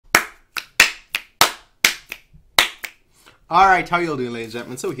Alright, how you all doing, ladies and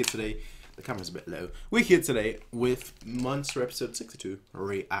gentlemen? So we're here today, the camera's a bit low. We're here today with Monster episode 62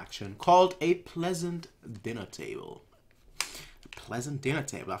 reaction called A Pleasant Dinner Table. A pleasant dinner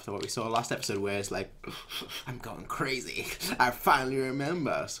table after what we saw last episode where it's like, I'm going crazy. I finally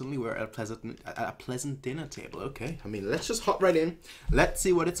remember. Suddenly we're at a pleasant dinner table. Okay, I mean, let's just hop right in. Let's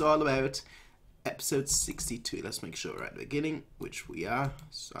see what it's all about. Episode 62. Let's make sure we're at the beginning, which we are.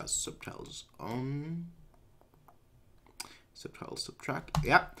 So subtitles on. Subtitles subtract.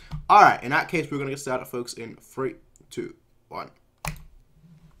 Yep. Alright, in that case, we're going to get started, folks, in 3, 2, 1.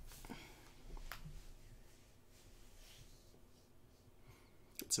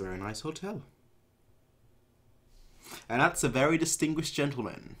 It's a very nice hotel. And that's a very distinguished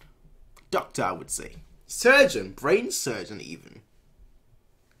gentleman. Doctor, I would say. Surgeon. Brain surgeon, even.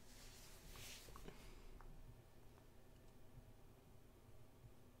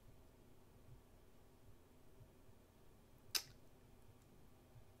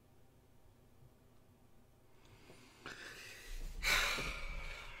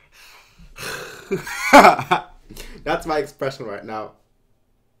 That's my expression right now.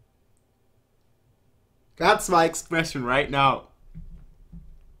 That's my expression right now.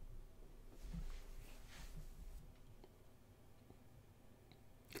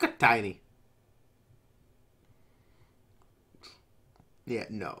 Look at Tiny. Yeah,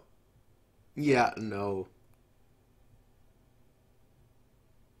 no. Yeah, no.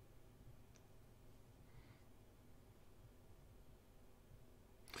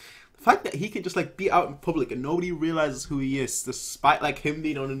 The fact that he can just like be out in public and nobody realizes who he is, despite like him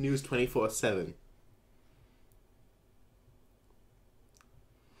being on the news 24/7.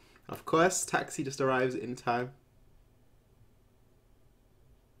 Of course, taxi just arrives in time.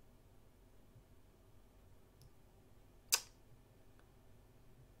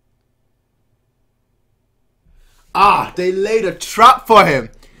 Ah, they laid a trap for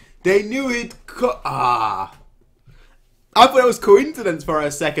him. They knew he'd I thought it was coincidence for a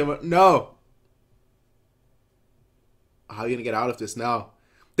second, but no. How are you gonna get out of this now?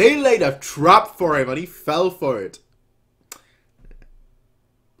 They laid a trap for him and he fell for it.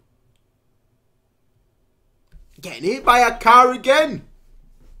 Getting hit by a car again.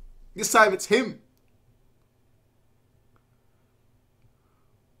 This time it's him.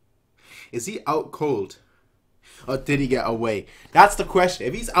 Is he out cold? Or did he get away? That's the question.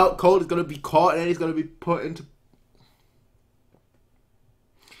 If he's out cold, he's gonna be caught and then he's gonna be put into...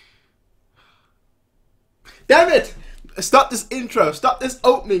 Damn it! Stop this intro. Stop this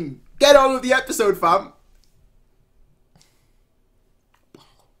opening. Get on with the episode, fam.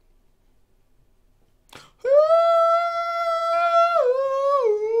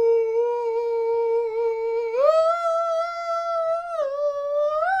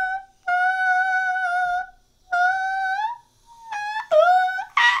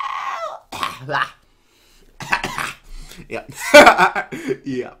 Yeah.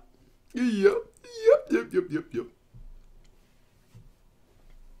 Yeah. Yep.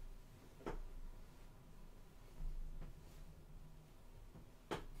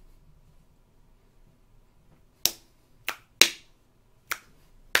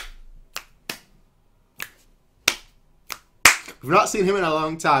 We've not seen him in a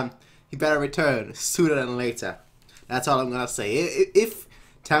long time. He better return sooner than later. That's all I'm gonna say. If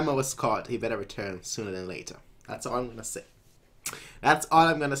Tama was caught, he better return sooner than later. That's all I'm gonna say. That's all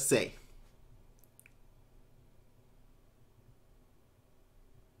I'm gonna say.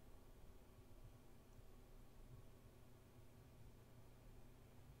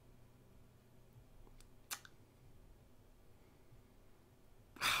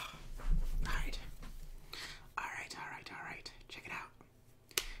 Alright. Check it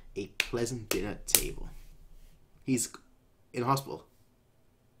out. A pleasant dinner table. He's in hospital.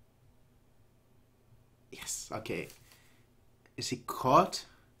 Yes, okay. Is he caught?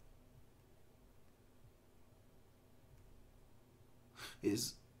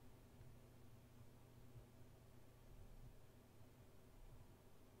 Is...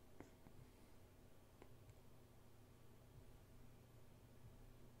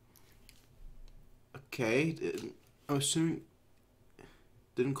 Okay, I'm assuming...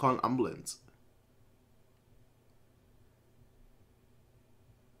 Didn't call an ambulance.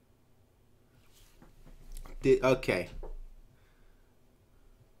 Okay.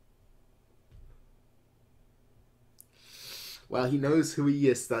 Well, he knows who he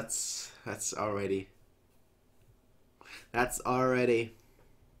is. That's already. That's already.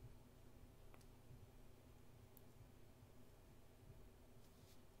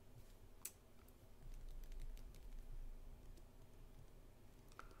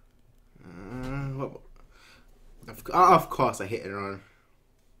 Of course I hit it on.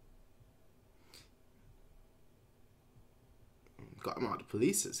 Got him out of the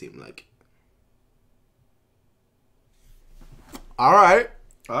police, it seemed like. Alright.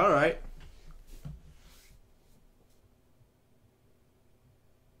 Alright.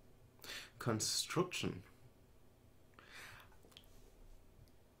 Construction.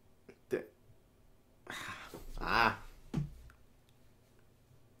 Ah.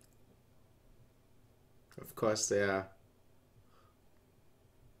 Of course they are.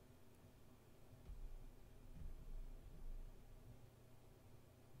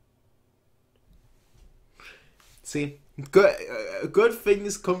 See, good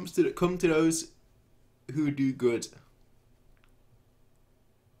things come to those who do good.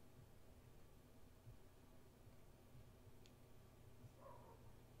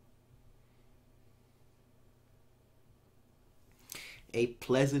 A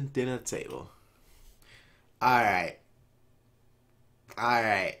pleasant dinner table. Alright.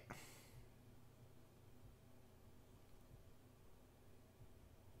 Alright.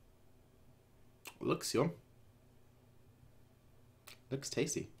 Looks yum. Looks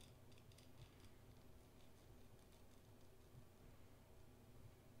tasty.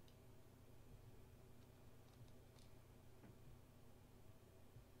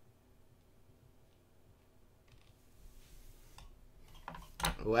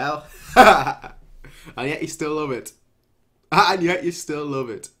 Well, and yet you still love it. And yet you still love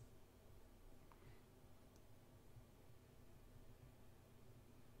it.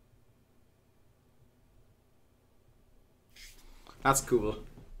 That's cool.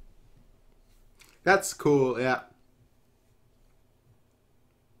 That's cool, yeah.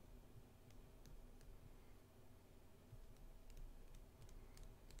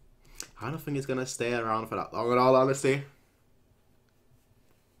 I don't think it's gonna stay around for that long, in all honesty.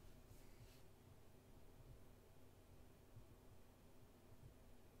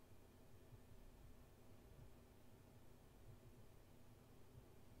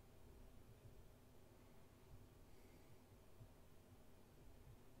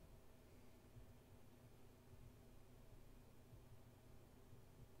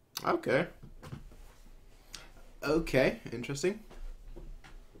 Okay. Okay, interesting.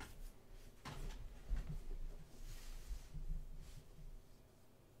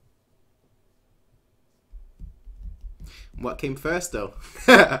 What came first, though?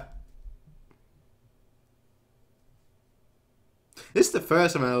 This is the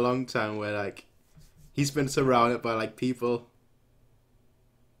first time in a long time where, like, he's been surrounded by, like, people.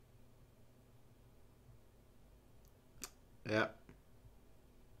 Yeah.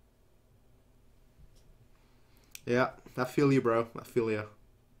 Yeah, I feel you, bro. I feel you.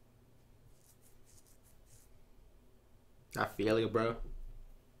 I feel you, bro.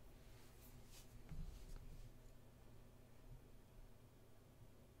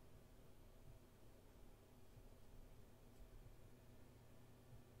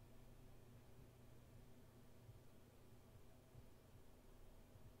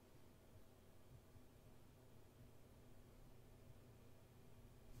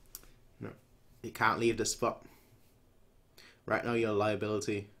 No, you can't leave the spot. Right now, you're a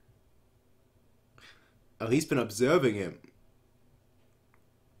liability. Oh, he's been observing him.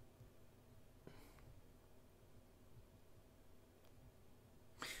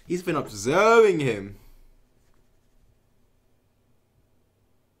 He's been observing him.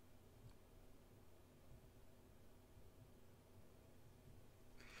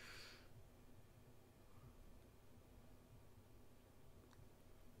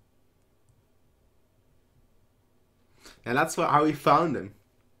 And that's how he found him.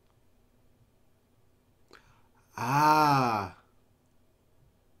 Ah.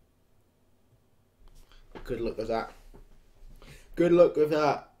 Good luck with that. Good luck with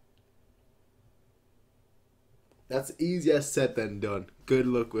that. That's easier said than done. Good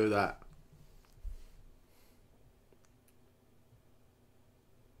luck with that.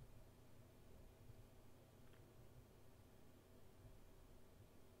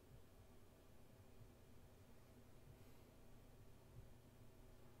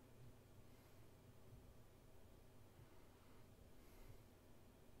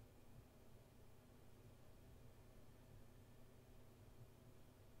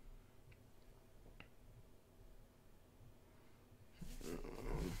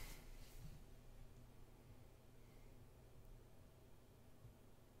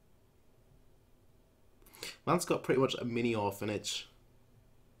 Man's got pretty much a mini orphanage.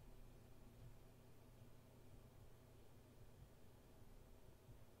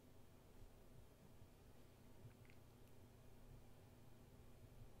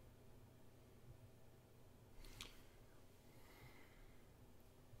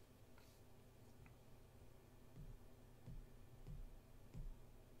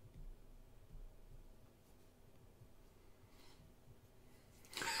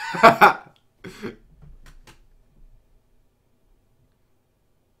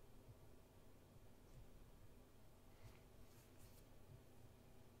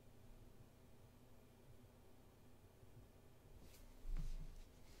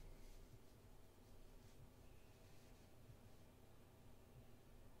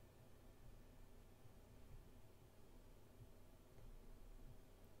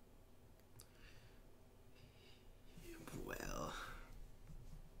 Well.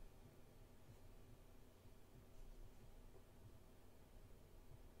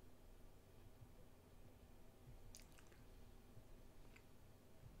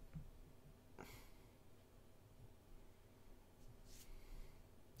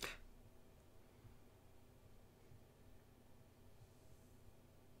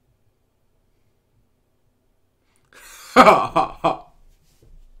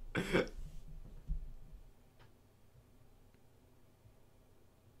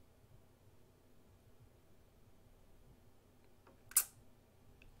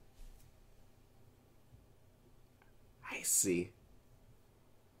 I see.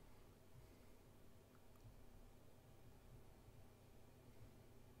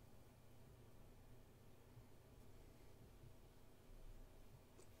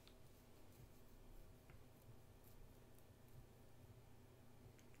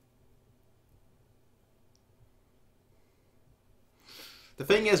 The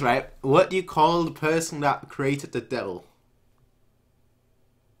thing is, right, what do you call the person that created the devil?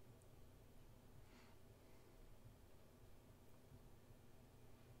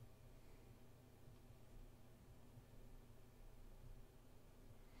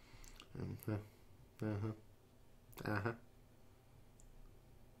 Uh-huh. Uh-huh. Uh-huh.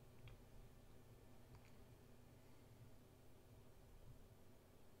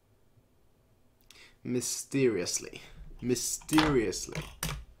 Mysteriously. Mysteriously.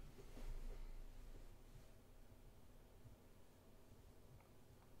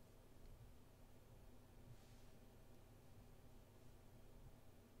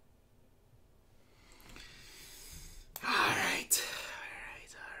 Alright.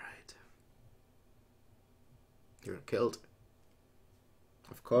 Alright. You're killed.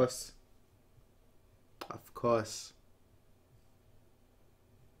 Of course. Of course.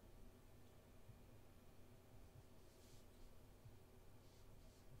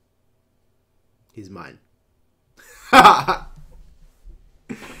 He's mine.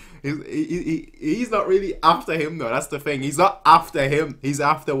 He's not really after him though, that's the thing. He's not after him. He's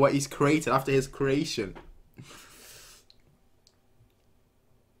after what he's created, after his creation.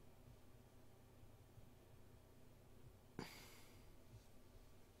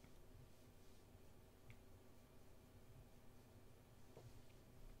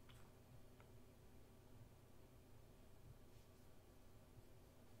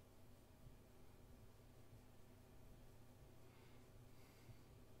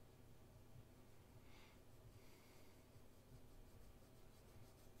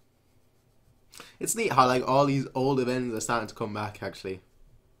 It's neat how like all these old events are starting to come back actually.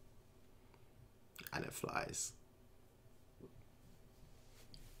 And it flies.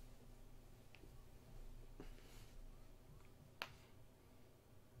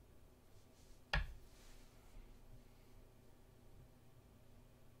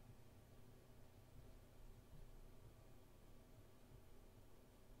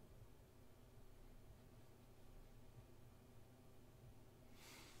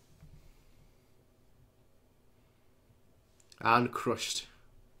 And crushed.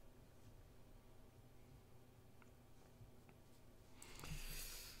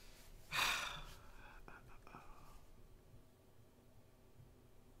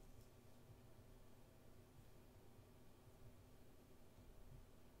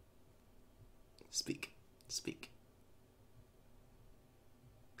 Speak. Speak.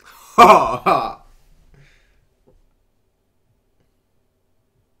 Ha ha!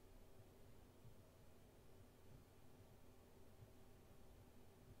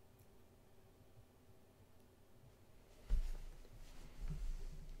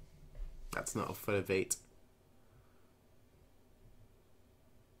 That's not up for debate.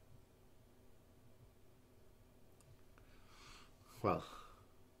 Well.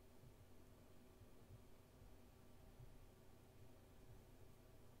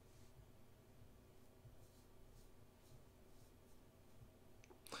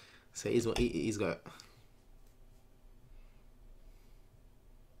 So he's got.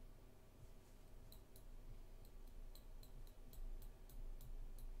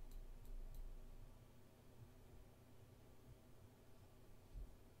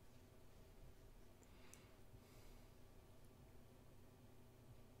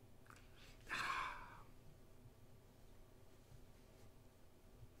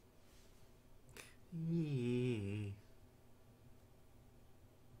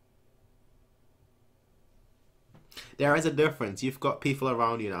 There is a difference. You've got people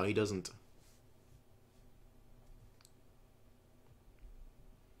around you now. He doesn't.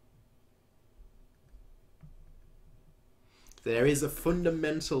 There is a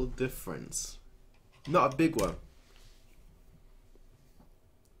fundamental difference. Not a big one.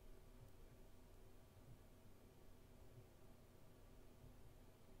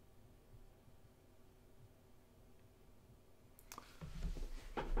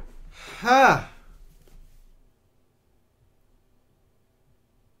 Ha!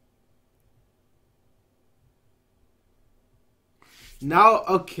 Now,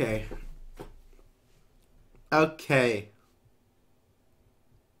 okay. Okay.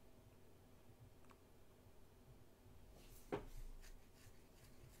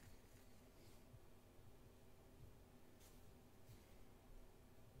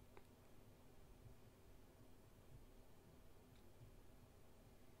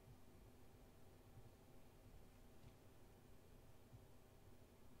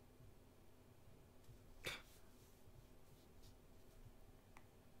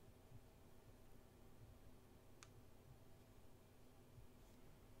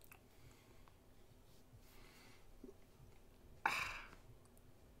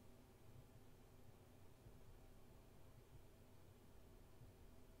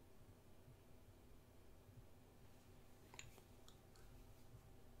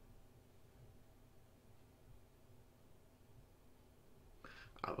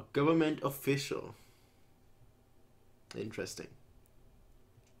 A government official. Interesting.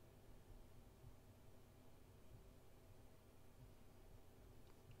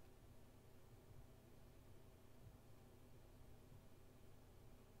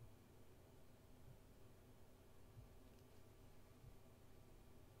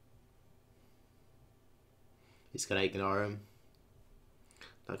 He's gonna ignore him.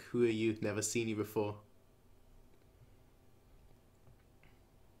 Like, who are you? Never seen you before.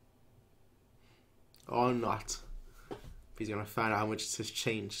 Or not. He's gonna find out how much has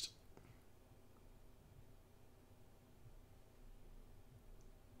changed.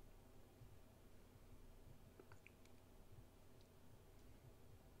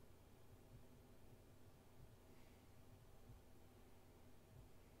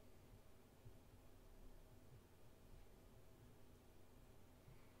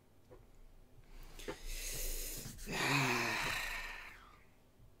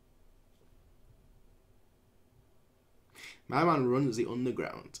 My man runs the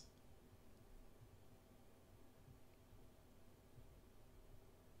underground.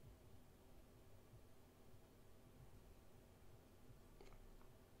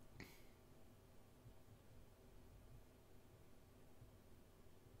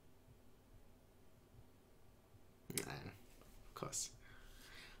 Of course.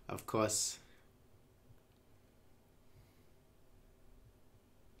 Of course.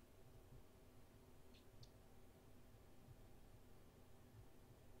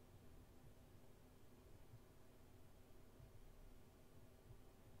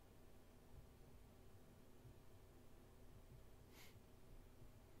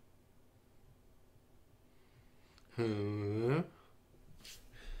 Huh?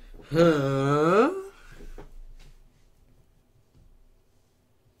 Huh?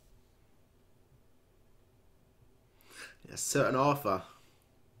 A certain offer.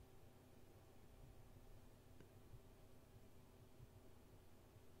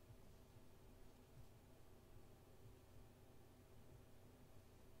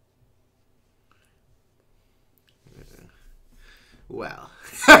 Well.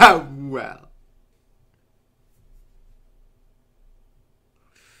 Well.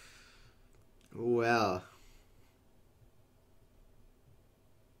 Well.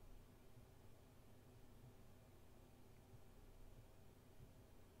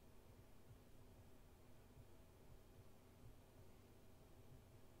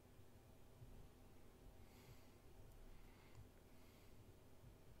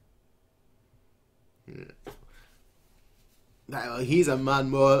 He's a man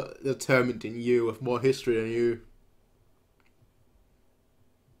more determined than you, with more history than you.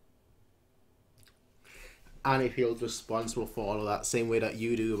 And he feels responsible for all of that, same way that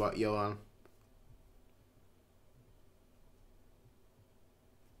you do about Johan.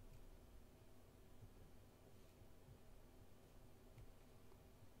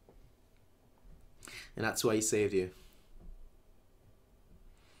 And that's why he saved you.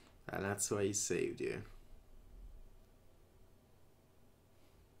 And that's why he saved you.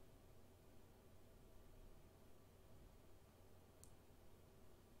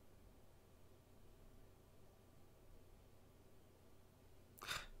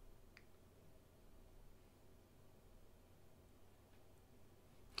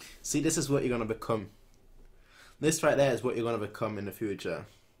 See, this is what you're gonna become. This right there is what you're gonna become in the future.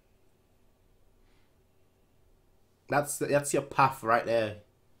 That's your path right there.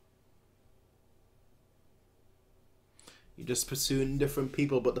 You're just pursuing different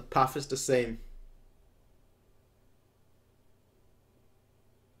people, but the path is the same.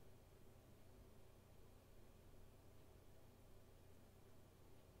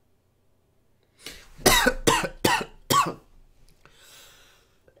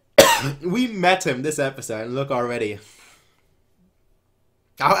 We met him this episode, and look already.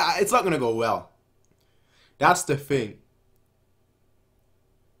 It's not gonna go well. That's the thing.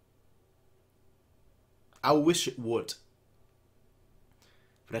 I wish it would.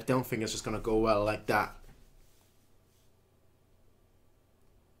 But I don't think it's just gonna go well like that.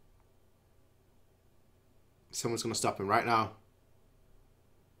 Someone's gonna stop him right now.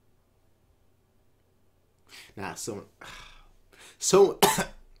 Nah,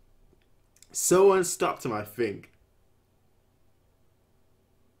 someone stopped him, I think.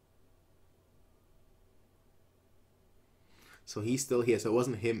 So he's still here, so it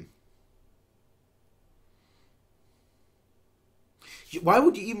wasn't him. Why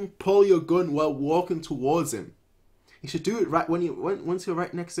would you even pull your gun while walking towards him? You should do it right once you're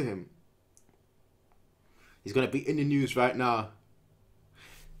right next to him. He's gonna be in the news right now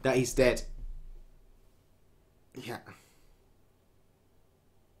that he's dead. Yeah.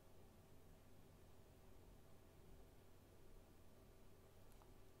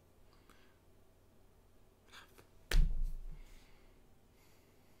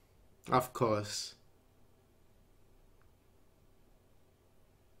 Of course.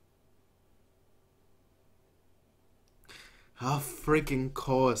 Of freaking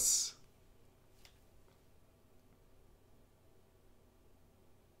course.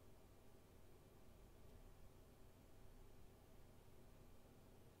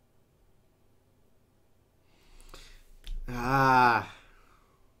 Ah.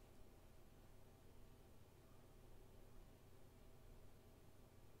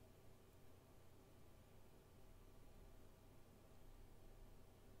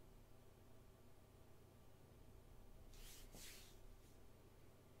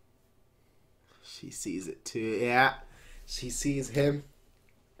 She sees it too, yeah. She sees him.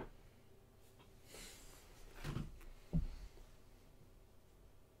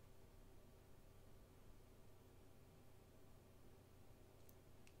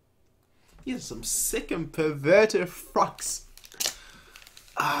 He has some sick and perverted fucks.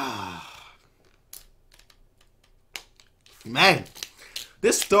 Ah. Man,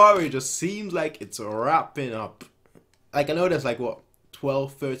 this story just seems like it's wrapping up. Like, I know there's like, what,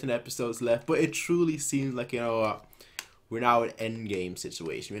 12, 13 episodes left, but it truly seems like, you know what, we're now at endgame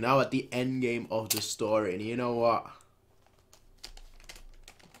situation. We're now at the endgame of the story, and you know what?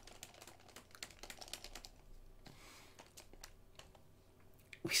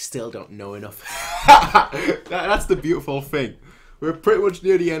 We still don't know enough. That's the beautiful thing. We're pretty much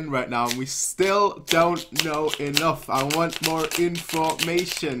near the end right now, and we still don't know enough. I want more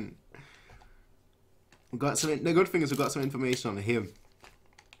information. We got some. The good thing is we got some information on him,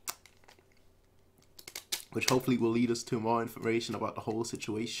 which hopefully will lead us to more information about the whole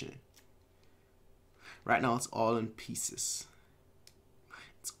situation. Right now, it's all in pieces.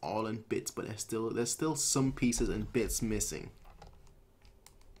 It's all in bits, but there's still some pieces and bits missing.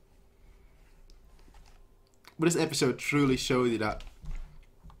 But this episode truly shows you that,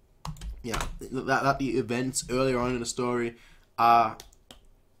 yeah, that the events earlier on in the story are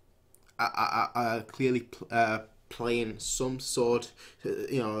clearly playing some sort,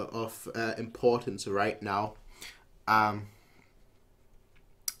 you know, of importance right now.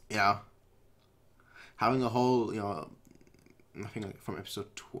 Yeah, having a whole, you know, I think like from episode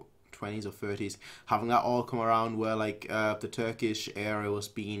 20s or 30s, having that all come around where like the Turkish area was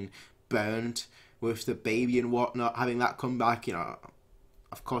being burned with the baby and whatnot, having that come back, you know,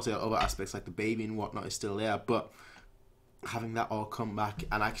 of course there are other aspects like the baby and whatnot is still there, but having that all come back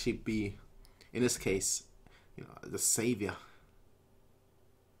and actually be, in this case, you know, the savior.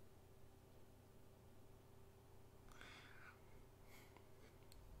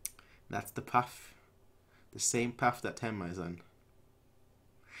 That's the path, the same path that Tenma is on.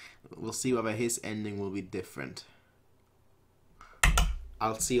 We'll see whether his ending will be different.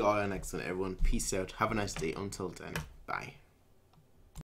 I'll see you all next time, everyone. Peace out. Have a nice day. Until then, bye.